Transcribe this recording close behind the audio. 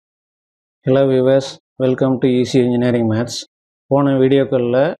Hello viewers, welcome to Easy Engineering Maths. போன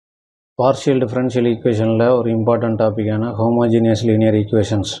வீடியோக்களில் partial differential ஈக்குவேஷனில் ஒரு important டாப்பிக்கான homogeneous linear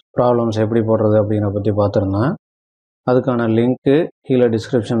equations problems எப்படி போடுறது அப்படிங்கிற பற்றி பார்த்துருந்தோம். அதுக்கான லிங்க்கு கீழே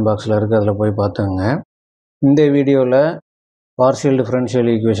டிஸ்கிரிப்ஷன் பாக்ஸில் இருக்குது, அதில் போய் பார்த்துங்க. இந்த வீடியோவில் பார்ஷியல் டிஃபரன்ஷியல்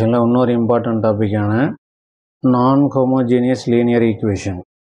ஈக்குவேஷனில் இன்னொரு இம்பார்ட்டன்ட் டாப்பிக்கான நான் ஹோமோஜீனியஸ் லீனியர் ஈக்குவேஷன்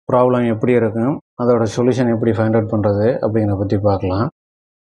ப்ராப்ளம் எப்படி இருக்கும், அதோட சொல்யூஷன் எப்படி ஃபைண்ட் அவுட் பண்ணுறது அப்படிங்கிற பற்றி பார்க்கலாம்.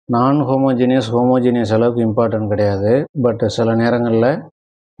 நான் ஹோமோஜீனியஸ் அளவுக்கு இம்பார்ட்டன்ட் கிடையாது, பட் சில நேரங்களில்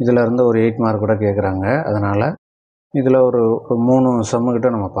இதில் இருந்து ஒரு 8 மார்க் கூட கேட்குறாங்க. அதனால் இதில் ஒரு 3 சம்முக்கிட்ட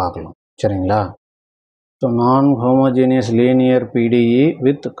நம்ம பார்க்கலாம், சரிங்களா? ஸோ நான் homogeneous linear PDE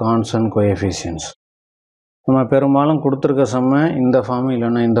with constant coefficients. நம்ம பெரும்பாலும் கொடுத்துருக்க சம்மை இந்த ஃபார்மு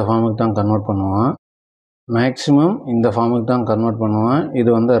இல்லைன்னா இந்த ஃபார்முக்கு தான் கன்வெர்ட் பண்ணுவோம். மேக்ஸிமம் இந்த ஃபார்முக்கு தான் கன்வெர்ட் பண்ணுவோம். இது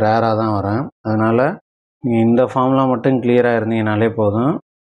வந்து ரேராக தான் வரும். அதனால் நீங்கள் இந்த ஃபார்ம்லாம் மட்டும் கிளியராக இருந்தீங்கனாலே போதும்,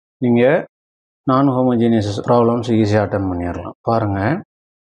 நீங்கள் நான் ஹோமோஜீனியஸ் ப்ராப்ளம்ஸ் ஈஸியாக அட்டன் பண்ணிடலாம். பாருங்கள்,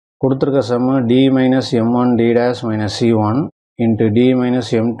 கொடுத்துருக்க சம்மு d minus m1 d dash minus c1 into d minus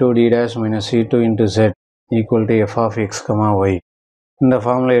m2 d dash minus c2 into z equal to f of x, y. இந்த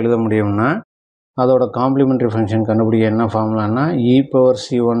ஃபார்மில் எழுத முடியும்னா அதோட காம்ப்ளிமெண்ட்ரி ஃபங்க்ஷன் கண்டுபிடிக்க என்ன ஃபார்முலான்னா e power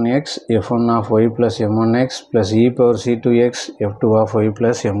c1x f1 of y plus m1x plus e power c2x f2 of y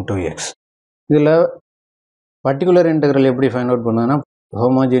plus m2x. இதில் particular integral எப்படி find out பண்ணுதுன்னா,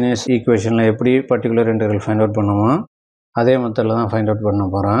 ஹோமோஜீனியஸ் ஈக்குவேஷனில் எப்படி பர்டிகுலர் இன்டெக்ரல் ஃபைண்ட் அவுட் பண்ணுமோ அதே மெத்தடில் தான் ஃபைண்ட் அவுட் பண்ண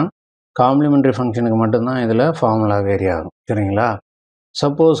போகிறோம். காம்ப்ளிமெண்ட்ரி ஃபங்க்ஷனுக்கு மட்டும்தான் இதில் ஃபார்முலா வேரி ஆகும், சரிங்களா?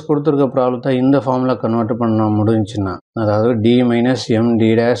 சப்போஸ் கொடுத்துருக்க ப்ராப்ளத்தை இந்த ஃபார்முலா கன்வெர்ட் பண்ண முடிஞ்சுன்னா, அதாவது d minus m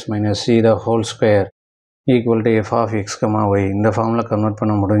d dash minus c the whole square equal to f of x, y இந்த ஃபார்முலா கன்வெர்ட்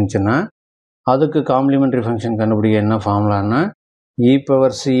பண்ண முடிஞ்சுன்னா அதுக்கு காம்ப்ளிமெண்ட்ரி ஃபங்க்ஷன் கண்டுபிடிக்க என்ன ஃபார்முலான்னா e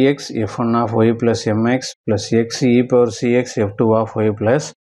power cx f1 of y plus mx plus x e power cx f2 of y plus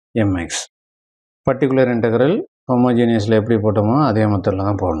mx. Particular integral ஹோமோஜீனியஸில் எப்படி போட்டோமோ அதே மெத்தடில்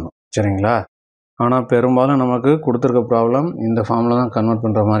தான் போடணும், சரிங்களா? ஆனால் பெரும்பாலும் நமக்கு கொடுத்துருக்க ப்ராப்ளம் இந்த ஃபார்முலா தான் கன்வெர்ட்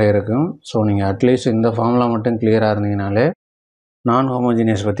பண்ணுற மாதிரி இருக்கும். ஸோ நீங்கள் அட்லீஸ்ட் இந்த ஃபார்முலா மட்டும் கிளியராக இருந்தீங்கனாலே நான்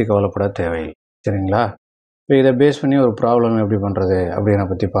ஹோமோஜீனியஸ் பற்றி கவலைப்பட தேவையில்லை, சரிங்களா? இப்போ இதை பேஸ் பண்ணி ஒரு ப்ராப்ளம் எப்படி பண்ணுறது அப்படிங்கிற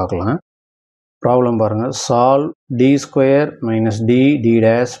பற்றி பார்க்கலாம். ப்ராப்ளம் பாருங்கள், solve d square minus d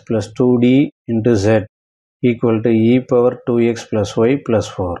dash plus 2d into z equal to e power 2x plus y plus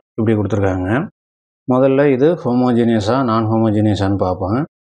 4 இப்படி கொடுத்துருக்காங்க. முதல்ல இது ஹோமோஜீனியஸாக நான் ஹோமோஜீனியஸான்னு பார்ப்போம்.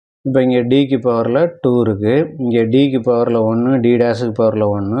 இப்போ இங்கே டிக்கு பவரில் 2 இருக்குது, இங்கே டிக்கு பவரில் 1, d டேஷுக்கு பவரில்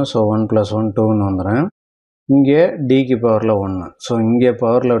 1, ஸோ 1 + 1 2ன்னு வந்துடும். இங்கே டிக்கு பவரில் 1, ஸோ இங்கே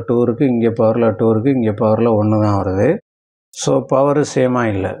பவரில் 2 இருக்குது, இங்கே பவரில் 2 இருக்குது, இங்கே பவரில் 1 தான் வருது. ஸோ பவரு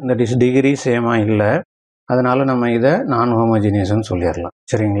சேமாக இல்லை, தட் இஸ் டிகிரி சேமாக இல்லை. அதனால் நம்ம இதை நான் ஹோமோஜீனியஸ்ன்னு சொல்லிடலாம்,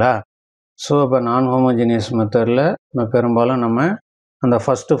 சரிங்களா? ஸோ இப்போ நான் ஹோமோஜீனியஸ் மெத்தடில் பெரும்பாலும் நம்ம அந்த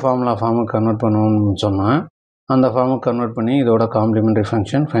ஃபஸ்ட்டு ஃபார்முக்கு கன்வெர்ட் பண்ணணும்னு சொன்னால் அந்த ஃபார்முக்கு கன்வெர்ட் பண்ணி இதோட காம்ப்ளிமெண்ட்ரி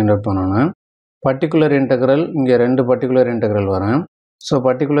ஃபங்க்ஷன் ஃபைண்ட் அவுட் பண்ணணும். பர்டிகுலர் இன்டெக்ரல் இங்கே 2 பர்டிகுலர் இன்டெக்ரல் வரும். So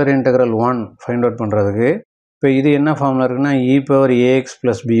particular integral 1 find out பண்ணுறதுக்கு இப்போ இது என்ன ஃபார்முலா இருக்குன்னா e power ax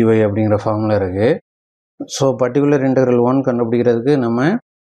plus by அப்படிங்கிற ஃபார்முலா இருக்குது. ஸோ பர்டிகுலர் இன்டெக்ரல் 1 கண்டுபிடிக்கிறதுக்கு நம்ம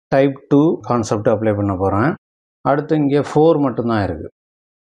டைப் 2 கான்செப்ட் அப்ளை பண்ண போகிறோம். அடுத்து இங்கே 4 மட்டும்தான் இருக்குது.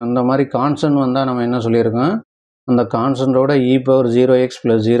 அந்த மாதிரி கான்ஸ்டன்ட் வந்தால் நம்ம என்ன சொல்லியிருக்கோம், அந்த கான்ஸ்டன்ட்டோட e power 0x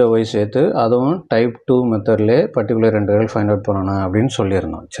plus 0y சேர்த்து அதுவும் type 2 மெத்தட்லேயே particular integral find out பண்ணணும் அப்படின்னு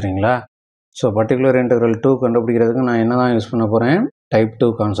சொல்லியிருந்தோம், சரிங்களா? ஸோ பர்டிகுலர் இன்டெக்ரல் 2 கண்டுபிடிக்கிறதுக்கு நான் என்ன தான் யூஸ் பண்ண போகிறேன், டைப்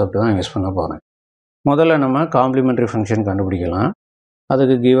 2 கான்செப்ட் தான் யூஸ் பண்ண போகிறேன். முதல்ல நம்ம காம்ப்ளிமெண்ட்ரி ஃபங்க்ஷன் கண்டுபிடிக்கலாம்.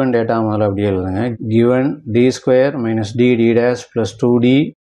 அதுக்கு கிவன் டேட்டா முதல்ல அப்படியே எழுதுங்க. Given d square minus d dash plus 2d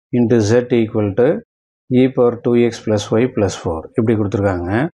into z equal to e power 2x plus y plus 4 இப்படி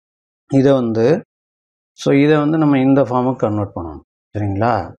கொடுத்துருக்காங்க. இதை வந்து நம்ம இந்த ஃபார்முக்கு கன்வெர்ட் பண்ணணும்,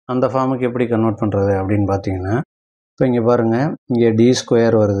 சரிங்களா? அந்த ஃபார்முக்கு எப்படி கன்வெர்ட் பண்ணுறது அப்படின்னு பார்த்தீங்கன்னா, இப்போ இங்கே பாருங்கள், இங்கே d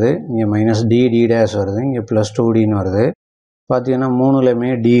ஸ்கொயர் வருது, இங்கே மைனஸ் d டேஷ் வருது, இங்கே ப்ளஸ் 2dன்னு வருது. பார்த்தீங்கன்னா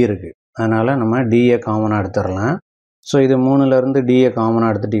 3லையுமே d இருக்குது, அதனால் நம்ம dயை காமனாக எடுத்துடலாம். ஸோ இது 3லேருந்து dயை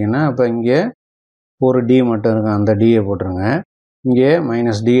காமனாக எடுத்துட்டிங்கன்னா அப்போ இங்கே ஒரு d மட்டும் இருக்கும், அந்த dயை போட்டுருங்க. இங்கே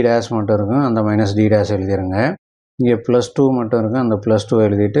மைனஸ் d டேஷ் மட்டும் இருக்கும், அந்த மைனஸ் d டேஷ் எழுதிடுங்க. இங்கே ப்ளஸ் 2 மட்டும் இருக்கும், அந்த ப்ளஸ் 2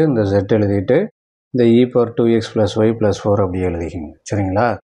 எழுதிட்டு இந்த z எழுதிட்டு இந்த e power 2x plus y plus 4 அப்படி எழுதிக்கிங்க, சரிங்களா?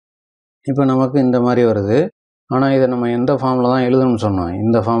 இப்போ நமக்கு இந்த மாதிரி வருது. ஆனால் இதை நம்ம எந்த ஃபார்மில் தான் எழுதணும்னு சொன்னோம்,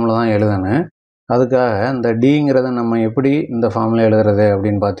 இந்த ஃபார்மில் தான் எழுதணும். அதுக்காக இந்த டிங்கிறத நம்ம எப்படி இந்த ஃபார்மில் எழுதுறது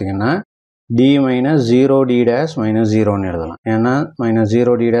அப்படின்னு பார்த்தீங்கன்னா, d minus 0d dash minus 0ன்னு எழுதலாம். ஏன்னா மைனஸ்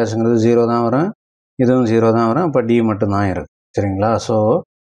 0d டேஷ்ங்கிறது 0 தான் வரும், இதுவும் 0 தான் வரும், அப்போ d மட்டும்தான் இருக்குது, சரிங்களா? ஸோ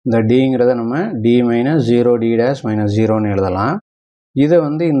இந்த டிங்கிறத நம்ம d minus 0d dash minus 0ன்னு எழுதலாம். இதை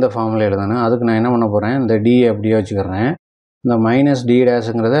வந்து இந்த ஃபார்மில் எழுதணும். அதுக்கு நான் என்ன பண்ண போகிறேன், இந்த டியை அப்படியே வச்சுக்கிறேன். இந்த மைனஸ் டி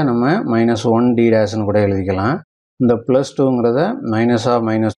டேஷுங்கிறத நம்ம -1 d டேஷ்னு கூட எழுதிக்கலாம். இந்த +2ங்கிறத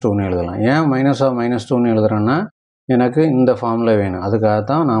 -(-2ன்னு எழுதலாம். ஏன் -(-2ன்னு எழுதுறேன்னா எனக்கு இந்த ஃபார்மில் வேணும். அதுக்காக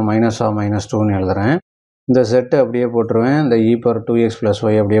தான் நான் -(-2ன்னு எழுதுறேன். இந்த செட்டு அப்படியே போட்டுருவேன். இந்த e⁴(2x +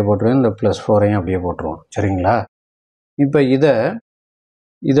 y) அப்படியே போட்டுருவேன். இந்த +4ஐயும் அப்படியே போட்டுருவோம். சரிங்களா? இப்போ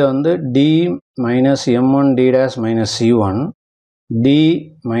இதை வந்து d - m1 d dash - c1 d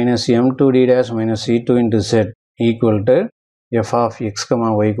 - m2 d dash - c2 into z equal to f of x,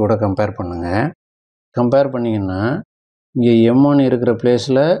 y கூட கம்பேர் பண்ணுங்க. கம்பேர் பண்ணிங்கன்னா இங்கே m1 இருக்கிற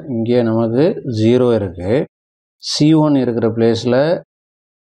பிளேஸில் இங்கே நமக்கு 0 இருக்குது. c1 இருக்கிற பிளேஸில்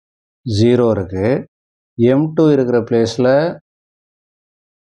 0 இருக்குது. m2 இருக்கிற பிளேஸில்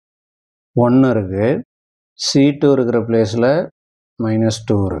 1 இருக்குது. c2 இருக்கிற பிளேஸில்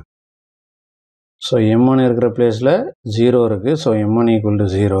 -2 இருக்குது. ஸோ m1 இருக்கிற பிளேஸில் 0 இருக்குது. So m1 equal to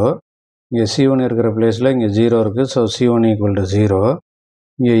 0. இங்கே c1 இருக்கிற பிளேஸில் இங்கே 0 இருக்குது. So c1 equal to 0.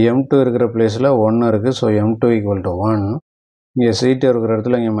 இங்கே m2 இருக்கிற பிளேஸில் 1 இருக்குது. So m2 equal to 1. இங்கே c2 இருக்கிற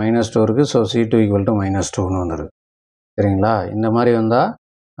இடத்துல இங்கே -2 இருக்குது. ஸோ c2 equal to -2ன்னு வந்துருக்கு. சரிங்களா? இந்த மாதிரி வந்தால்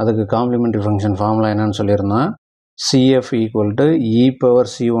அதுக்கு காம்ப்ளிமெண்ட்ரி ஃபங்க்ஷன் ஃபார்முலா என்னன்னு சொல்லியிருந்தோம். cf equal to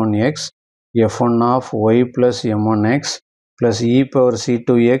e⁴c1x f1 of y plus m1x plus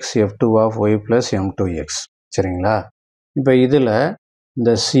e⁴c2x f2 of y plus m2x. சரிங்களா? இப்போ இதில்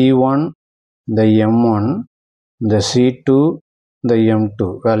இந்த c1, இந்த m1, இந்த c2, இந்த m2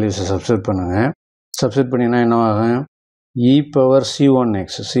 வேல்யூஸை சப்ஸ்டிட் பண்ணுங்கள். சப்ஸ்டிட் பண்ணிங்கன்னா என்ன ஆகும்? e⁴c1x,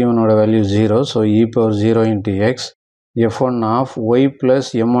 c1ஓட value 0. So e⁴0 into x f1 of y plus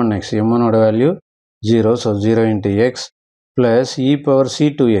m1x, m1ஓட value 0. So 0 into x plus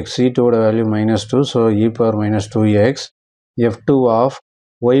e⁴c2x, c2ஓட value -2. So e⁻-2x f2 of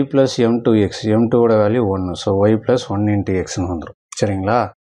y plus m2x, m2ஓட value 1. So y plus 1 into xன்னு வந்துடும். சரிங்களா?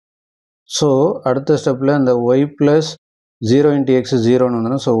 So அடுத்த ஸ்டெப்பில் இந்த y plus 0 into x 0ன்னு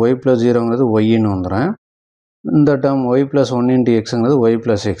வந்துடும். So y plus 0ங்கிறது yன்னு வந்துடும். இந்த term y plus 1 into xங்கிறது y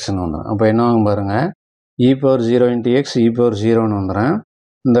plus xன்னு வந்துடும். அப்போ என்ன ஆகும் பாருங்கள், e⁴0 into x e⁴0ன்னு வந்துடும்.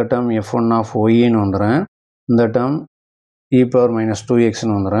 இந்த டேர்ம் f1 of yன்னு வந்துடும். இந்த டேர்ம்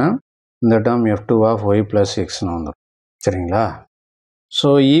e⁻-2xன்னு வந்துடும். இந்த term f2 of y plus xன்னு வந்துடும். சரிங்களா? ஸோ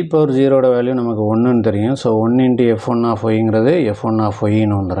e⁴0ஓட வேல்யூ நமக்கு 1ன்னு தெரியும். So 1 into f1 of yங்கிறது f1 of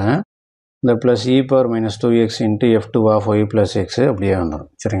yன்னு வந்துடும். இந்த plus e⁻-2x into f2 of y plus x அப்படியே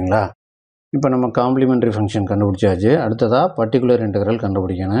வந்துடும். சரிங்களா? இப்போ நம்ம காம்ப்ளிமெண்ட்ரி ஃபங்க்ஷன் கண்டுபிடிச்சாச்சு. அடுத்ததாக பர்டிகுலர் இன்டெக்ரல்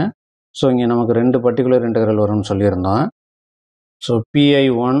கண்டுபிடிக்கணும். ஸோ இங்கே நமக்கு 2 பர்டிகுலர் இன்டெக்ரல் வரும்னு சொல்லியிருந்தோம். So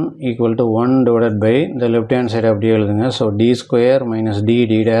pi1 equal to 1 divided by இந்த லெஃப்ட் ஹேண்ட் சைடு அப்படியே எழுதுங்க. So d² - d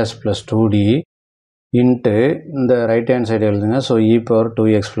d dash plus 2d into இந்த ரைட் ஹேண்ட் சைடு எழுதுங்க. ஸோ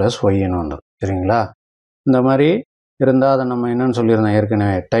e⁴2x plus yன்னு வந்துடும். சரிங்களா? இந்த மாதிரி இருந்தால் அதை நம்ம என்னன்னு சொல்லியிருந்தோம்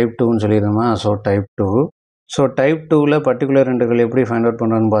ஏற்கனவே, type 2ன்னு சொல்லியிருந்தோமா. So type 2. So type 2ல் பர்டிகுலர் இன்டெக்ரல் எப்படி ஃபைண்ட் அவுட்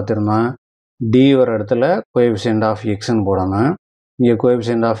பண்ணுறோன்னு பார்த்துருந்தோம். d வர இடத்துல கோஎஃபிஷியன்ட் ஆஃப் எக்ஸ்ன்னு போடணும். இங்கே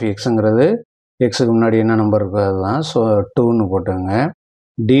கோஎஃபிஷியன்ட் ஆஃப் எக்ஸுங்கிறது எக்ஸுக்கு முன்னாடி என்ன நம்பர் இருக்கோ அதுதான். ஸோ 2ன்னு போட்டுங்க.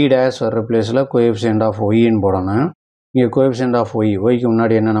 d டேஷ் வர்ற பிளேஸில் கோஎஃபிஷியன்ட் ஆஃப் ஒய்ன்னு போடணும். இங்கே கோஎஃபிஷியன்ட் ஆஃப் ஒய்க்கு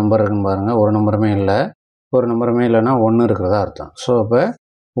முன்னாடி என்ன நம்பர் இருக்குன்னு பாருங்கள். ஒரு நம்பருமே இல்லை. ஒரு நம்பருமே இல்லைன்னா 1 இருக்கிறதா அர்த்தம். ஸோ அப்போ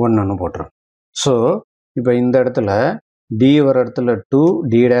 1ன்னு போட்டுரும். ஸோ இப்போ இந்த இடத்துல d வர இடத்துல 2,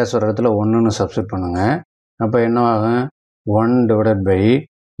 d டேஷ் வர இடத்துல 1ன்னு சப்ஸ்டிட் பண்ணுங்கள். அப்போ என்ன ஆகும்? 1 divided by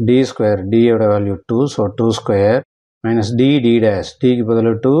d², d-யோட value 2. So 2² - d d dash, dக்கு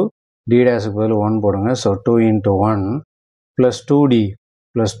பதில் 2, d டேஷுக்கு பதில் 1 போடுங்க. So 2 into 1 plus 2d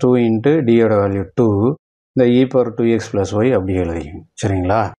plus 2 into d-யோட value 2. இந்த e⁴2x plus y அப்படி எழுதிக்கும்.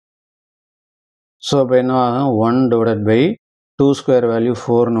 சரிங்களா? ஸோ அப்போ என்ன ஆகும்? 1 divided by 2² வேல்யூ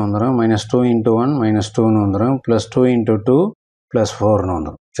 4ன்னு வந்துடும். -2 into 1 -2ன்னு வந்துடும். ப்ளஸ் 2 into 2 ப்ளஸ் 4ன்னு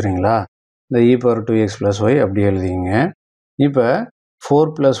வந்துடும். சரிங்களா? இந்த e⁴2x plus y அப்படி எழுதிங்க. இப்போ 4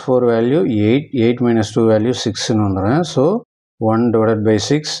 + 4 வேல்யூ 8, 8 - 2 வேல்யூ 6ன்னு வந்துடும். So 1 divided by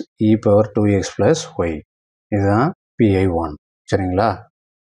 6 e⁴2x plus y. இதுதான் pi1. சரிங்களா?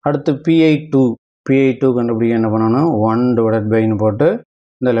 அடுத்து pi2 கண்டுபிடிக்க என்ன பண்ணணும்? 1 divided byன்னு போட்டு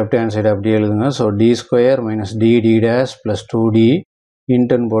இந்த லெஃப்ட் ஹேண்ட் சைடு அப்படியே எழுதுங்க. So d² - d d dash plus 2d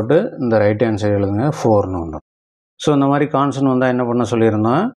இன்ட்டுன்னு போட்டு இந்த ரைட் ஹேண்ட் சைடு எழுதுங்க. 4ன்னு வந்துடும். ஸோ இந்த மாதிரி கான்ஸ்டன்ட் வந்தால் என்ன பண்ண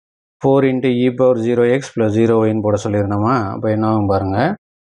சொல்லியிருந்தோம்? 4 into e⁴0x plus 0yன்னு போட சொல்லியிருந்தோமா. அப்போ என்ன ஆகும் பாருங்கள்,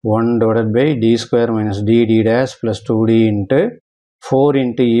 1 divided by d² - d d dash plus 2d into 4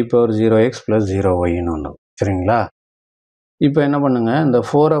 into e⁴0x plus 0yன்னு வந்துடும். சரிங்களா? இப்போ என்ன பண்ணுங்கள், இந்த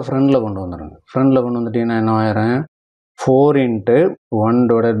 4 ஃப்ரண்டில் கொண்டு வந்துடுங்க. ஃப்ரண்டில் கொண்டு வந்துட்டிங்கன்னா என்ன ஆயிரும்? 4 into 1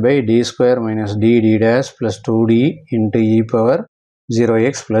 divided by d² - d d dash plus 2d into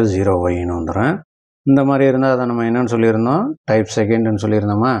e⁴0x plus 0yன்னு வந்துடும். இந்த மாதிரி இருந்தால் அதை நம்ம என்னன்னு சொல்லியிருந்தோம்? டைப் செகண்ட்னு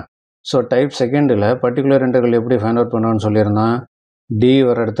சொல்லியிருந்தோமா. ஸோ டைப் செகண்டில் பர்டிகுலர் இன்டெக்ரல் எப்படி ஃபைண்ட் அவுட் பண்ணுறோன்னு சொல்லியிருந்தோம். டி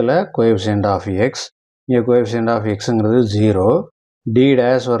வர இடத்துல கோஎஃபிஷியன்ட் ஆஃப் எக்ஸ், இங்கே கோஎஃபிஷியன்ட் ஆஃப் எக்ஸுங்கிறது 0, டி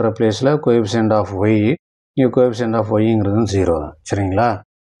டேஷ் வர்ற பிளேஸில் கோஎஃபிஷியன்ட் ஆஃப் ஒய், இங்கே கோஎஃபிஷியன்ட் ஆஃப் ஒய்ங்கிறதும் 0 தான். சரிங்களா?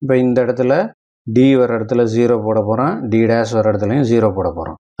 இப்போ இந்த இடத்துல டி வர இடத்துல 0 போட போகிறோம், டி டேஷ் வர இடத்துலையும் 0 போட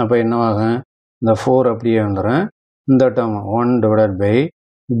போகிறோம். அப்போ என்னவாகும், இந்த 4 அப்படியே வந்துடும். இந்த டேர்ம் 1 டிவைடட் பை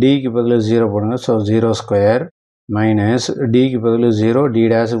டிக்கு பதில் 0 போடுங்க, ஸோ 0 ஸ்கொயர் மைனஸ் டிக்கு பதில் 0, டி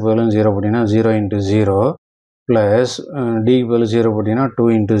டேஷுக்கு பதிலும் 0 போட்டிங்கன்னா 0 இன்ட்டு 0 ப்ளஸ் டிக்கு பதில் 0 போட்டிங்கன்னா 2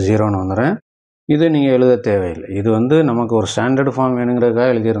 இன்ட்டு 0ன்னு வந்துடும். இது நீங்கள் எழுத தேவையில்லை. இது வந்து நமக்கு ஒரு ஸ்டாண்டர்ட் ஃபார்ம்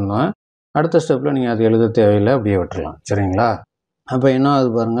வேணுங்கிறதுக்காக எழுதியிருந்தோம். அடுத்த ஸ்டெப்பில் நீங்கள் அது எழுத தேவையில்லை, அப்படியே விட்டுறலாம். சரிங்களா? அப்போ என்ன ஆகுது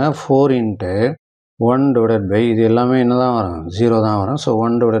பாருங்கள், 4 இன்ட்டு 1 டிவைடட் பை இது எல்லாமே என்ன தான் வரும், 0 தான் வரும். ஸோ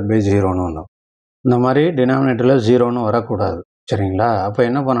 1 டிவைடட் பை 0ன்னு வரும். இந்த மாதிரி டினாமினேட்டரில் 0ன்னு வரக்கூடாது. சரிங்களா? அப்போ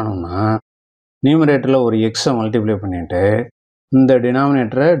என்ன பண்ணணும்னா, நியூமரேட்டரில் ஒரு எக்ஸை மல்டிப்ளை பண்ணிவிட்டு இந்த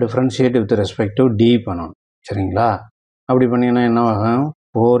டினாமினேட்டரை differentiate with respect to D பண்ணணும். சரிங்களா? அப்படி பண்ணிங்கன்னா என்ன ஆகும்,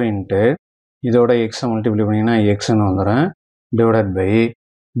 4 இன்ட்டு இதோட எக்ஸை மல்டிப்ளை பண்ணிங்கன்னா எக்ஸ்ன்னு வந்துடும் டிவைடட் பை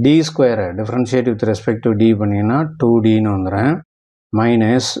டி ஸ்கொயரை differentiate with respect to D பண்ணிங்கன்னா 2டின்னு வந்துடும்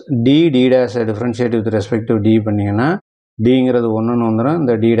minus D டேஷை differentiate with respect to D பண்ணிங்கன்னா டிங்கிறது 1ன்னு வந்துடும்,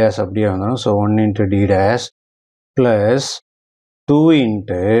 இந்த டி டேஷ் அப்படியே வந்துடும். So 1 into D dash plus 2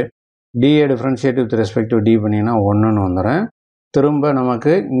 into டியை differentiate with respect to D பண்ணிங்கன்னா 1ன்னு வந்துடும். திரும்ப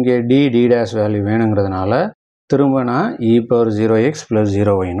நமக்கு இங்கே டி டேஷ் வேல்யூ வேணுங்கிறதுனால திரும்ப நான் e பவர் 0x ப்ளஸ்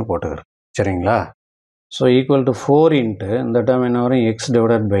 0yன்னு போட்டுக்கிறேன். சரிங்களா? ஸோ ஈக்குவல் டு 4 இன்ட்டு இந்த டேர்ம் என்ன வரும், X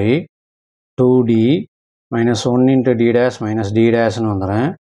divided by 2d minus 1 into D dash minus D டேஷ்னு வந்துடும்,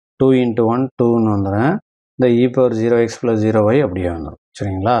 2 இன்ட்டு 1 2ன்னு வந்துடும், இந்த e power 0x plus 0y அப்படியே வந்துடும்.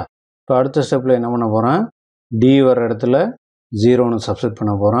 சரிங்களா? இப்போ அடுத்த ஸ்டெப்பில் என்ன பண்ண போகிறோம், டி வர இடத்துல 0ன்னு சப்ஸ்டிட்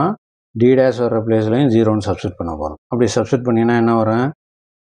பண்ண போகிறோம், டி டேஷ் வர்ற பிளேஸ்லையும் 0ன்னு சப்ஸ்டிட் பண்ண போகிறோம். அப்படி சப்ஸ்டிட் பண்ணிங்கன்னா என்ன வரும்,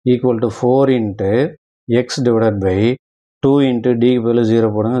 equal to 4 into X divided by 2 into டிக்கு பதில் 0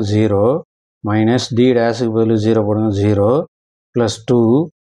 போடுங்க 0 மைனஸ் டி டேஷுக்கு பதில் 0 போடுங்க 0 ப்ளஸ் 2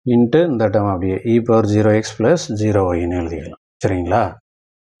 இன்ட்டு இந்த டேர்ம் அப்படியே e பவர் 0x ப்ளஸ் 0yன்னு எழுதிக்கலாம். சரிங்களா?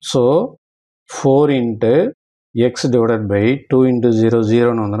 So 4 into X divided by 2 into 0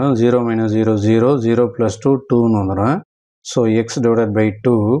 0ன்னு வந்துடும், 0 மைனஸ் 0 0 0 ப்ளஸ் 2 2ன்னு வந்துடும். ஸோ எக்ஸ் டிவைடட் பை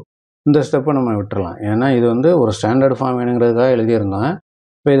 2 இந்த ஸ்டெப்பை நம்ம விட்டுறலாம். ஏன்னா இது வந்து ஒரு ஸ்டாண்டர்ட் ஃபார்ம் வேணுங்கிறதுக்காக எழுதியிருந்தோம்.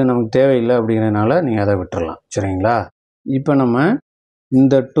 இப்போ இது நமக்கு தேவையில்லை அப்படிங்கிறதுனால நீங்கள் அதை விட்டுறலாம். சரிங்களா? இப்போ நம்ம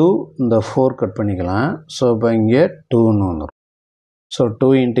இந்த 2 இந்த 4 கட் பண்ணிக்கலாம். ஸோ இப்போ இங்கே 2ன்னு வந்துடும். ஸோ 2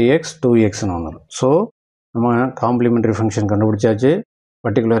 இன்ட்டு எக்ஸ் 2xன்னு வந்துடும். ஸோ நம்ம காம்ப்ளிமெண்ட்ரி ஃபங்க்ஷன் கண்டுபிடிச்சாச்சு,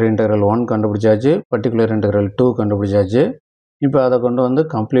 பர்டிகுலர் இன்டெக்ரல் 1 கண்டுபிடிச்சாச்சு, பர்டிகுலர் இன்டெக்ரல் 2 கண்டுபிடிச்சாச்சு. இப்போ அதை கொண்டு வந்து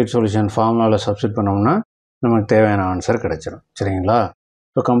கம்ப்ளீட் சொல்யூஷன் ஃபார்முலாவில் சப்ஸ்டிட் பண்ணோம்னா நமக்கு தேவையான ஆன்சர் கிடைச்சிடும். சரிங்களா?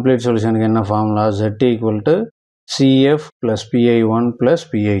 இப்போ கம்ப்ளீட் சொல்யூஷனுக்கு என்ன formula, z equal to CF plus PI1 plus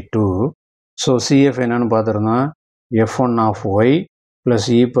PI2. So CF என்னன்னு பார்த்துருந்தோம், F1 of Y plus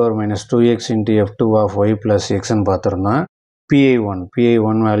e power minus 2x into F2 of Y plus எக்ஸ்ன்னு பார்த்துருந்தோம்.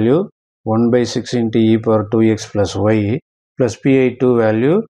 PI1 value 1/6 into e power 2x plus Y plus PI2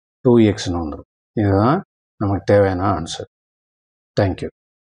 value 2xன்னு வந்துடும். இதுதான் நமக்கு தேவையான answer. Thank you.